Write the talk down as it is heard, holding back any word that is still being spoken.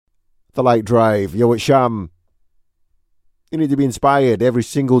The Light Drive. Yo, it's Sham. You need to be inspired every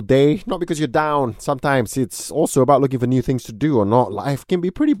single day, not because you're down. Sometimes it's also about looking for new things to do or not. Life can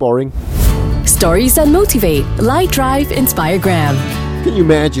be pretty boring. Stories that motivate. Light Drive Inspiregram. Can you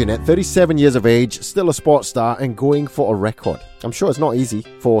imagine, at 37 years of age, still a sports star and going for a record? I'm sure it's not easy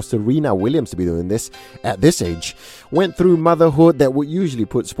for Serena Williams to be doing this at this age. Went through motherhood that would usually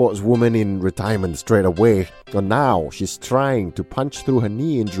put sportswomen in retirement straight away. But now she's trying to punch through her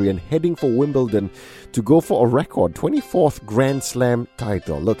knee injury and heading for Wimbledon to go for a record 24th Grand Slam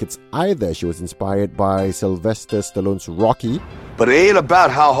title. Look, it's either she was inspired by Sylvester Stallone's Rocky. But it ain't about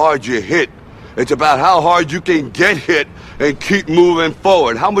how hard you hit. It's about how hard you can get hit and keep moving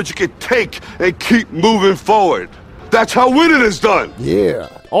forward. How much you can take and keep moving forward. That's how winning is done. Yeah.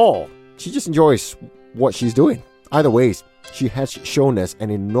 Or she just enjoys what she's doing. Either ways, she has shown us an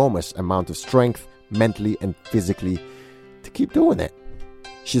enormous amount of strength, mentally and physically, to keep doing it.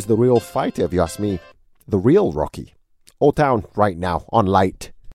 She's the real fighter, if you ask me. The real Rocky. Old Town right now on Light.